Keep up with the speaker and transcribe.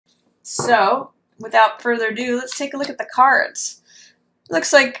So, without further ado, let's take a look at the cards.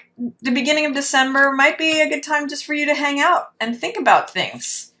 Looks like the beginning of December might be a good time just for you to hang out and think about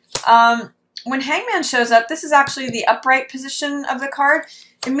things. When Hangman shows up, this is actually the upright position of the card.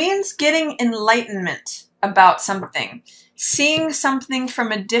 It means getting enlightenment about something, seeing something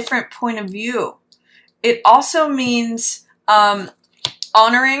from a different point of view. It also means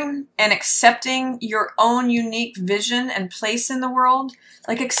honoring and accepting your own unique vision and place in the world,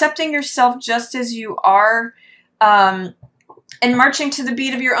 like accepting yourself just as you are, and marching to the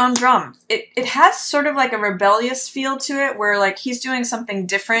beat of your own drum. It has sort of like a rebellious feel to it, where like he's doing something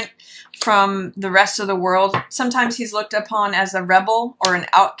different from the rest of the world. Sometimes he's looked upon as a rebel or an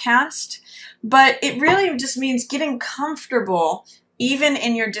outcast, but it really just means getting comfortable even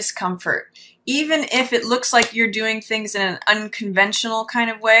in your discomfort. Even if it looks like you're doing things in an unconventional kind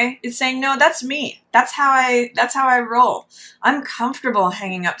of way, it's saying, no, that's me. That's how I roll. I'm comfortable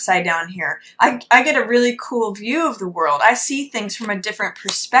hanging upside down here. I get a really cool view of the world. I see things from a different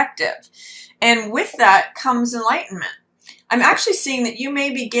perspective. And with that comes enlightenment. I'm actually seeing that you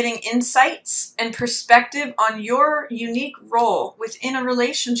may be getting insights and perspective on your unique role within a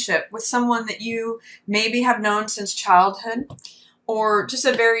relationship with someone that you maybe have known since childhood, or just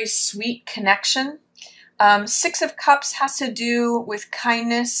a very sweet connection. Six of Cups has to do with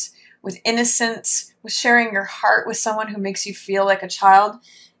kindness, with innocence, with sharing your heart with someone who makes you feel like a child.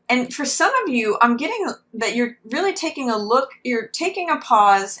 And for some of you, I'm getting that you're really taking a look, you're taking a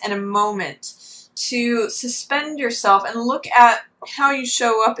pause and a moment to suspend yourself and look at how you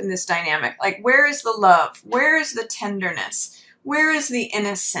show up in this dynamic. Like, where is the love? Where is the tenderness? Where is the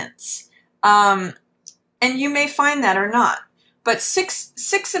innocence? And you may find that or not. But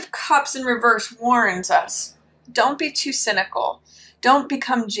six of Cups in reverse warns us. Don't be too cynical. Don't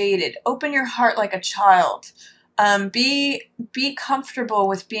become jaded. Open your heart like a child. Be comfortable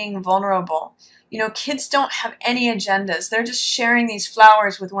with being vulnerable. You know, kids don't have any agendas. They're just sharing these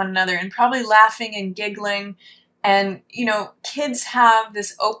flowers with one another and probably laughing and giggling. And, you know, kids have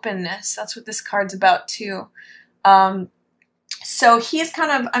this openness. That's what this card's about too. So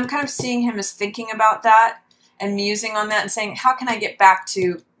I'm kind of seeing him as thinking about that and musing on that and saying, how can I get back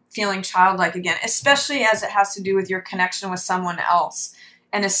to feeling childlike again? Especially as it has to do with your connection with someone else.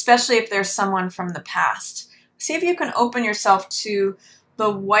 And especially if there's someone from the past. See if you can open yourself to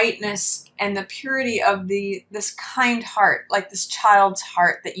the whiteness and the purity of this kind heart, like this child's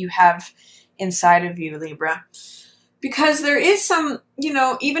heart that you have inside of you, Libra. Because there is some, you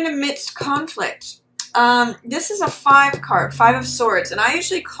know, even amidst conflict. This is a 5 card, 5 of Swords, and I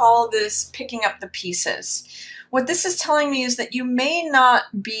usually call this picking up the pieces. What this is telling me is that you may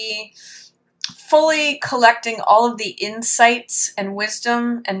not be fully collecting all of the insights and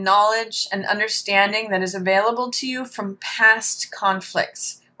wisdom and knowledge and understanding that is available to you from past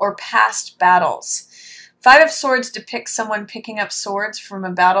conflicts or past battles. 5 of Swords depicts someone picking up swords from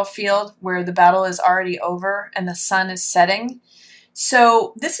a battlefield where the battle is already over and the sun is setting.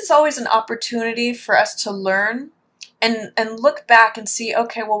 So this is always an opportunity for us to learn and look back and see,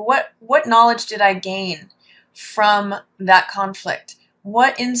 okay, well, what knowledge did I gain from that conflict?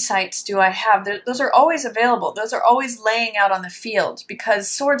 What insights do I have? Those are always available. Those are always laying out on the field, because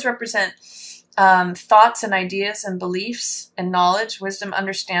swords represent thoughts and ideas and beliefs and knowledge, wisdom,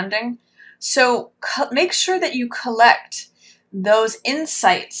 understanding. So make sure that you collect those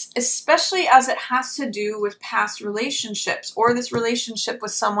insights, especially as it has to do with past relationships or this relationship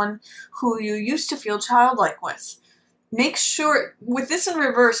with someone who you used to feel childlike with. Make sure, with this in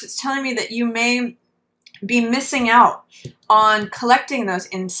reverse, it's telling me that you may be missing out on collecting those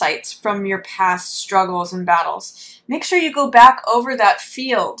insights from your past struggles and battles. Make sure you go back over that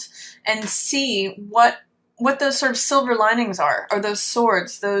field and see what those sort of silver linings are, or those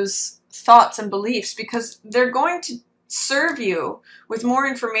swords, those thoughts and beliefs, because they're going to serve you with more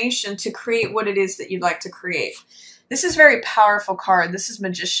information to create what it is that you'd like to create. This is a very powerful card. This is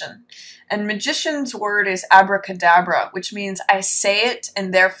Magician. And Magician's word is abracadabra, which means I say it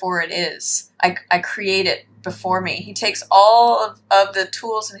and therefore it is. I create it before me. He takes all of the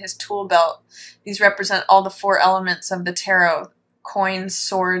tools in his tool belt. These represent all the 4 elements of the tarot: coins,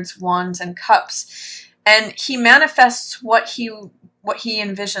 swords, wands, and cups. And he manifests what he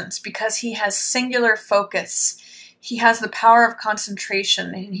envisions, because he has singular focus. He has the power of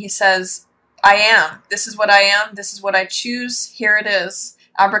concentration, and he says, I am. This is what I am. This is what I choose. Here it is.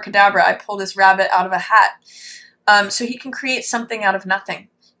 Abracadabra. I pull this rabbit out of a hat. So he can create something out of nothing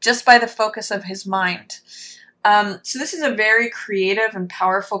just by the focus of his mind. So this is a very creative and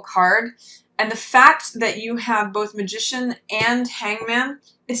powerful card. And the fact that you have both Magician and Hangman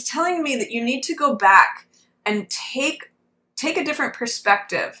is telling me that you need to go back and take a different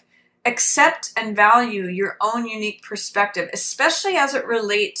perspective accept and value your own unique perspective, especially as it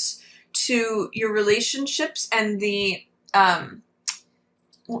relates to your relationships and the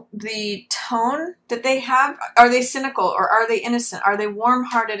tone that they have. Are they cynical, or are they innocent? Are they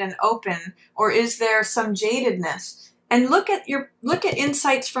warm-hearted and open, or is there some jadedness? And look at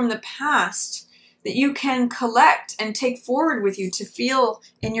insights from the past that you can collect and take forward with you to feel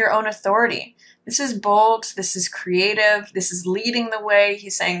in your own authority. This is bold, this is creative, this is leading the way.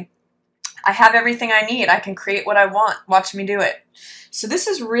 He's saying, I have everything I need. I can create what I want. Watch me do it. So this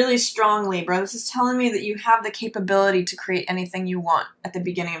is really strong, Libra. This is telling me that you have the capability to create anything you want at the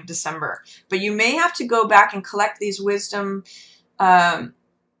beginning of December. But you may have to go back and collect these wisdom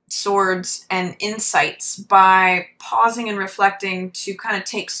swords and insights by pausing and reflecting to kind of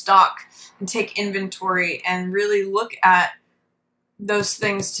take stock and take inventory and really look at those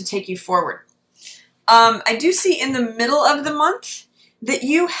things to take you forward. I do see in the middle of the month that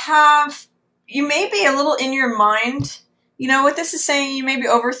you may be a little in your mind. You know what this is saying? You may be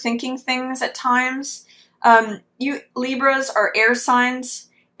overthinking things at times. You Libras are air signs,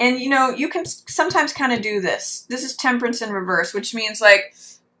 and you know, you can sometimes kind of do this. This is Temperance in reverse, which means like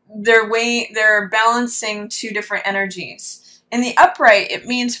they're balancing two different energies. In the upright, it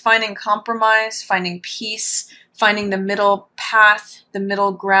means finding compromise, finding peace, finding the middle path, the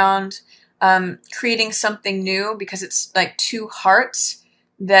middle ground, creating something new, because it's like two hearts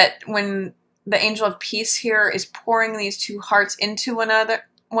that when the angel of peace here is pouring these two hearts into one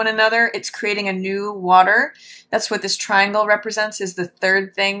another, it's creating a new water. That's what this triangle represents, is the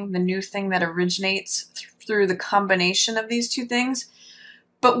third thing, the new thing that originates through the combination of these two things.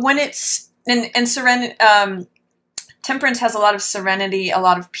 But when it's, and serenity, Temperance has a lot of serenity, a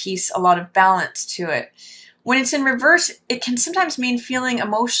lot of peace, a lot of balance to it. When it's in reverse, it can sometimes mean feeling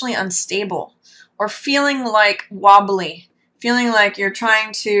emotionally unstable, or feeling like wobbly, feeling like you're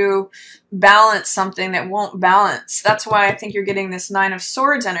trying to balance something that won't balance. That's why I think you're getting this Nine of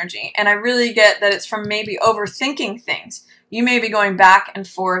Swords energy. And I really get that it's from maybe overthinking things. You may be going back and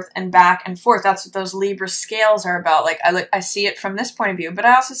forth and back and forth. That's what those Libra scales are about. Like, I see it from this point of view, but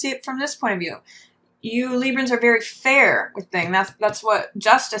I also see it from this point of view. You Librans are very fair with things. That's what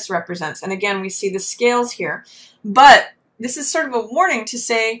justice represents. And again, we see the scales here. But this is sort of a warning to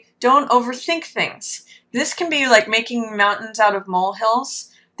say, don't overthink things. This can be like making mountains out of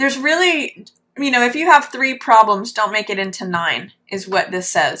molehills. There's really, you know, if you have 3 problems, don't make it into 9, is what this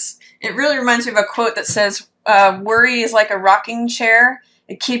says. It really reminds me of a quote that says, worry is like a rocking chair.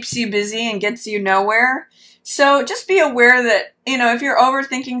 It keeps you busy and gets you nowhere. So just be aware that, you know, if you're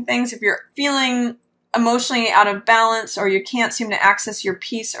overthinking things, if you're feeling emotionally out of balance, or you can't seem to access your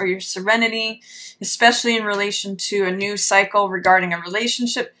peace or your serenity, especially in relation to a new cycle regarding a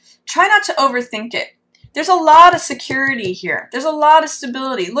relationship, try not to overthink it. There's a lot of security here. There's a lot of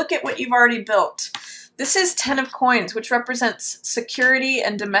stability. Look at what you've already built. This is 10 of Coins, which represents security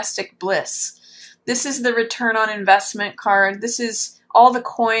and domestic bliss. This is the return on investment card. This is all the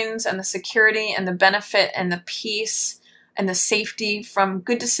coins and the security and the benefit and the peace and the safety from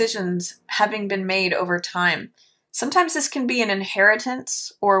good decisions having been made over time. Sometimes this can be an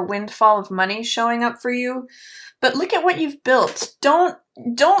inheritance or a windfall of money showing up for you, but look at what you've built. Don't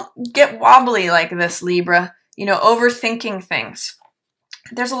get wobbly like this, Libra, you know, overthinking things.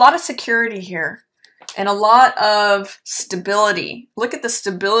 There's a lot of security here and a lot of stability. Look at the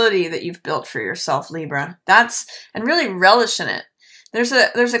stability that you've built for yourself, Libra. And really relish in it. There's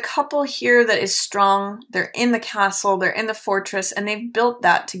a couple here that is strong. They're in the castle, they're in the fortress, and they've built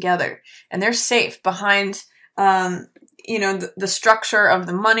that together. And they're safe behind, you know, the structure of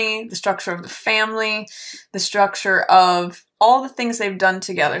the money, the structure of the family, the structure of all the things they've done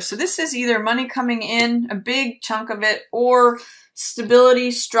together. So this is either money coming in, a big chunk of it, or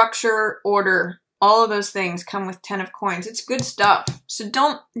stability, structure, order. All of those things come with 10 of Coins. It's good stuff. So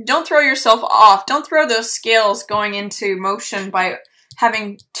don't throw yourself off. Don't throw those scales going into motion by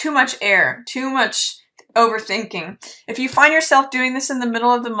having too much air, too much overthinking. If you find yourself doing this in the middle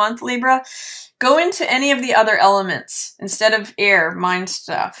of the month, Libra, go into any of the other elements instead of air, mind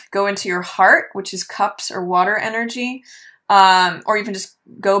stuff. Go into your heart, which is cups or water energy, or even just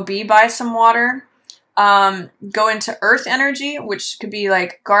go be by some water. Go into earth energy, which could be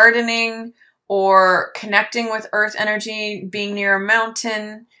like gardening or connecting with earth energy, being near a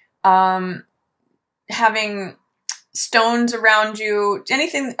mountain, having stones around you,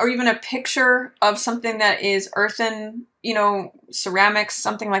 anything, or even a picture of something that is earthen, you know, ceramics,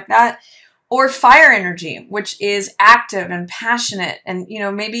 something like that. Or fire energy, which is active and passionate, and, you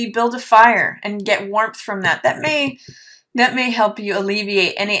know, maybe build a fire and get warmth from that. That may help you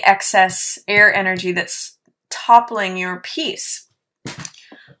alleviate any excess air energy that's toppling your peace.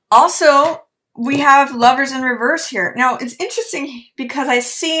 Also, we have Lovers in reverse here. Now, it's interesting because I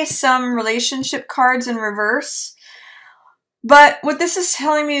see some relationship cards in reverse. But what this is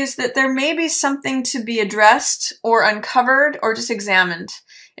telling me is that there may be something to be addressed or uncovered or just examined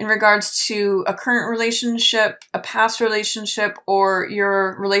in regards to a current relationship, a past relationship, or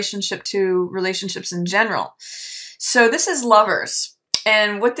your relationship to relationships in general. So this is Lovers.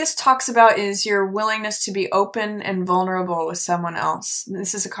 And what this talks about is your willingness to be open and vulnerable with someone else.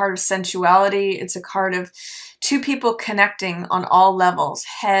 This is a card of sensuality. It's a card of two people connecting on all levels,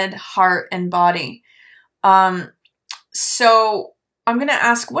 head, heart, and body. So I'm going to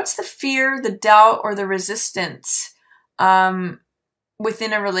ask, what's the fear, the doubt, or the resistance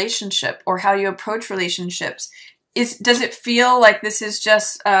within a relationship, or how you approach relationships? Does it feel like this is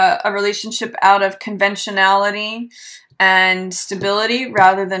just a relationship out of conventionality and stability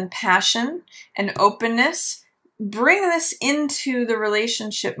rather than passion and openness? Bring this into the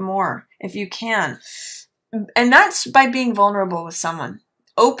relationship more if you can. And that's by being vulnerable with someone.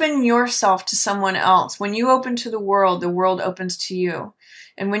 Open yourself to someone else. When you open to the world opens to you.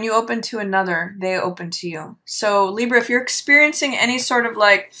 And when you open to another, they open to you. So Libra, if you're experiencing any sort of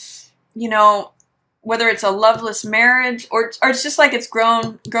like, you know, whether it's a loveless marriage or it's just like it's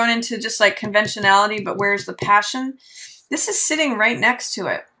grown into just like conventionality, but where's the passion? This is sitting right next to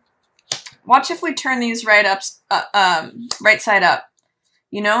it. Watch if we turn these right side up.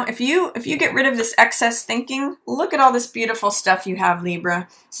 You know, if you get rid of this excess thinking, look at all this beautiful stuff you have, Libra.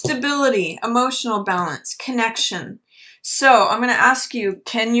 Stability, emotional balance, connection. So I'm going to ask you,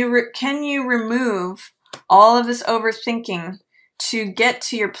 can you remove all of this overthinking to get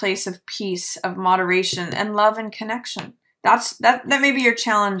to your place of peace, of moderation, and love and connection? That may be your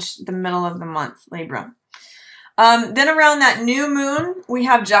challenge the middle of the month, Libra. Then around that new moon, we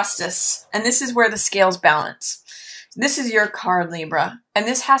have Justice, and this is where the scales balance. This is your card, Libra, and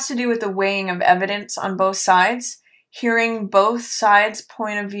this has to do with the weighing of evidence on both sides, hearing both sides'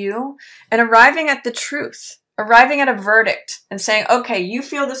 point of view, and arriving at the truth, arriving at a verdict and saying, okay, you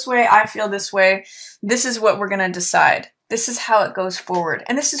feel this way, I feel this way, this is what we're going to decide. This is how it goes forward.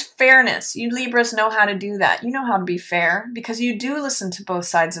 And this is fairness. You Libras know how to do that. You know how to be fair because you do listen to both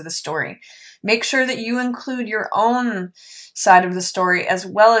sides of the story. Make sure that you include your own side of the story as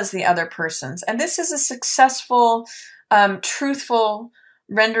well as the other person's. And this is a successful, truthful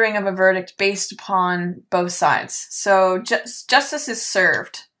rendering of a verdict based upon both sides. So justice is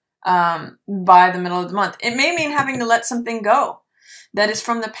served by the middle of the month. It may mean having to let something go that is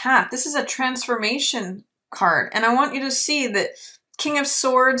from the past. This is a transformation card. And I want you to see that King of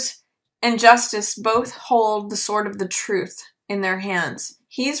Swords and Justice both hold the sword of the truth in their hands.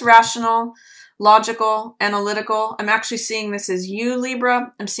 He's rational, logical, analytical. I'm actually seeing this as you,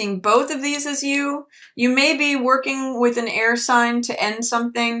 Libra. I'm seeing both of these as you. You may be working with an air sign to end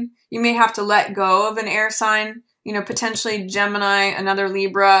something. You may have to let go of an air sign, you know, potentially Gemini, another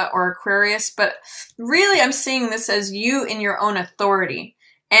Libra, or Aquarius. But really, I'm seeing this as you in your own authority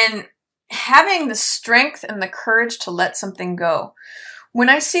and having the strength and the courage to let something go. When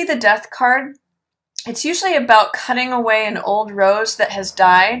I see the Death card, it's usually about cutting away an old rose that has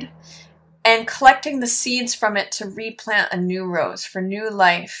died and collecting the seeds from it to replant a new rose for new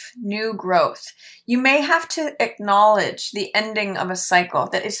life, new growth. You may have to acknowledge the ending of a cycle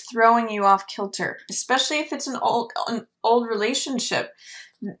that is throwing you off kilter, especially if it's an old relationship.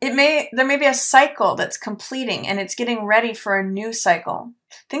 There may be a cycle that's completing and it's getting ready for a new cycle.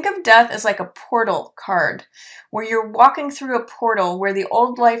 Think of death as like a portal card where you're walking through a portal where the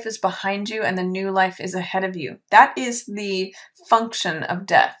old life is behind you and the new life is ahead of you. That is the function of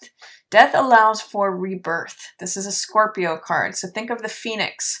death. Death allows for rebirth. This is a Scorpio card. So think of the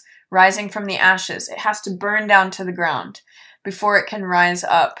phoenix rising from the ashes. It has to burn down to the ground before it can rise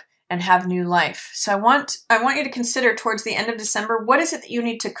up and have new life. So I want you to consider towards the end of December, what is it that you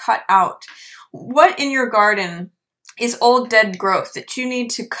need to cut out? What in your garden is old dead growth that you need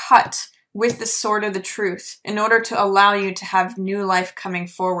to cut with the sword of the truth in order to allow you to have new life coming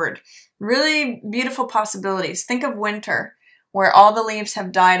forward? Really beautiful possibilities. Think of winter, where all the leaves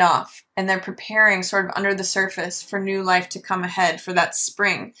have died off and they're preparing sort of under the surface for new life to come ahead for that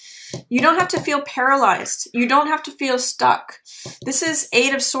spring. You don't have to feel paralyzed. You don't have to feel stuck. This is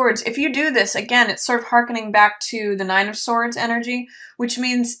Eight of Swords. If you do this, again, it's sort of hearkening back to the Nine of Swords energy, which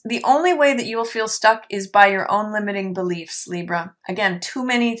means the only way that you will feel stuck is by your own limiting beliefs, Libra. Again, too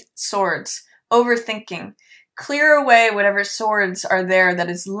many swords, overthinking. Clear away whatever swords are there that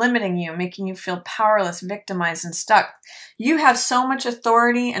is limiting you, making you feel powerless, victimized, and stuck. You have so much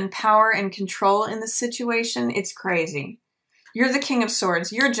authority and power and control in this situation, it's crazy. You're the King of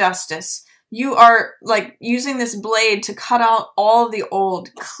Swords. You're Justice. You are like using this blade to cut out all the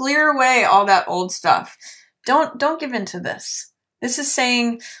old, clear away all that old stuff. Don't give in to this. This is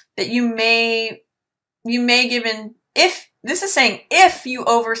saying that you may give in if you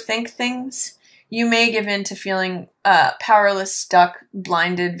overthink things, you may give in to feeling powerless, stuck,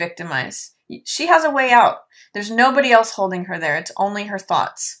 blinded, victimized. She has a way out. There's nobody else holding her there. It's only her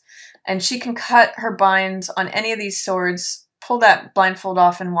thoughts. And she can cut her binds on any of these swords, pull that blindfold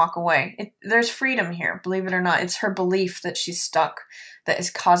off and walk away. There's freedom here, believe it or not. It's her belief that she's stuck that is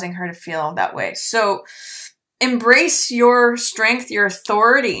causing her to feel that way. So embrace your strength, your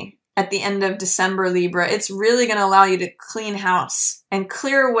authority at the end of December, Libra. It's really going to allow you to clean house and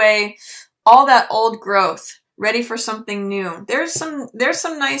clear away all that old growth, ready for something new. There's some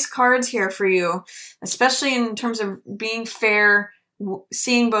nice cards here for you, especially in terms of being fair,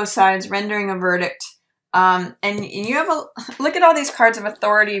 seeing both sides, rendering a verdict. And you have look at all these cards of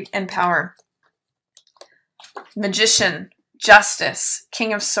authority and power. Magician, Justice,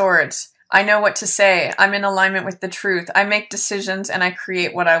 King of Swords. I know what to say. I'm in alignment with the truth. I make decisions and I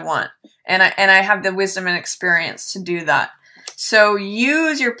create what I want. And I have the wisdom and experience to do that. So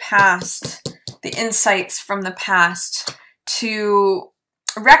use your past, the insights from the past, to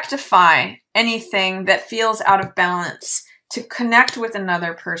rectify anything that feels out of balance, to connect with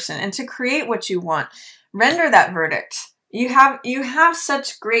another person, and to create what you want. Render that verdict. You have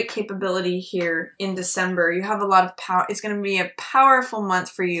such great capability here in December. You have a lot of power. It's going to be a powerful month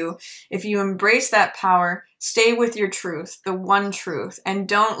for you if you embrace that power, stay with your truth, the one truth, and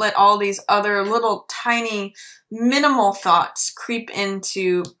don't let all these other little tiny minimal thoughts creep in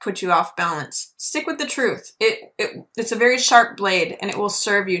to put you off balance. Stick with the truth. It's a very sharp blade, and it will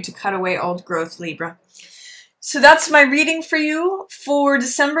serve you to cut away old growth, Libra. So that's my reading for you for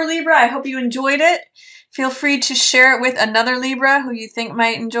December, Libra. I hope you enjoyed it. Feel free to share it with another Libra who you think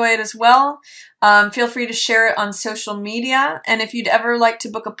might enjoy it as well. Feel free to share it on social media. And if you'd ever like to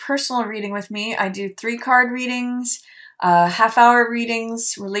book a personal reading with me, I do 3-card readings, half-hour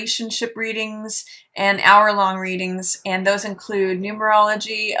readings, relationship readings, and hour-long readings. And those include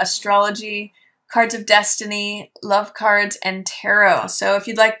numerology, astrology, cards of destiny, love cards, and tarot. So if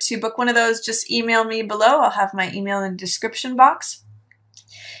you'd like to book one of those, just email me below. I'll have my email in the description box.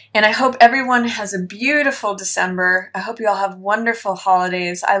 And I hope everyone has a beautiful December. I hope you all have wonderful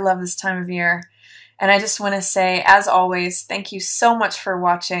holidays. I love this time of year. And I just want to say, as always, thank you so much for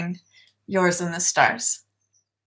watching. Yours in the Stars.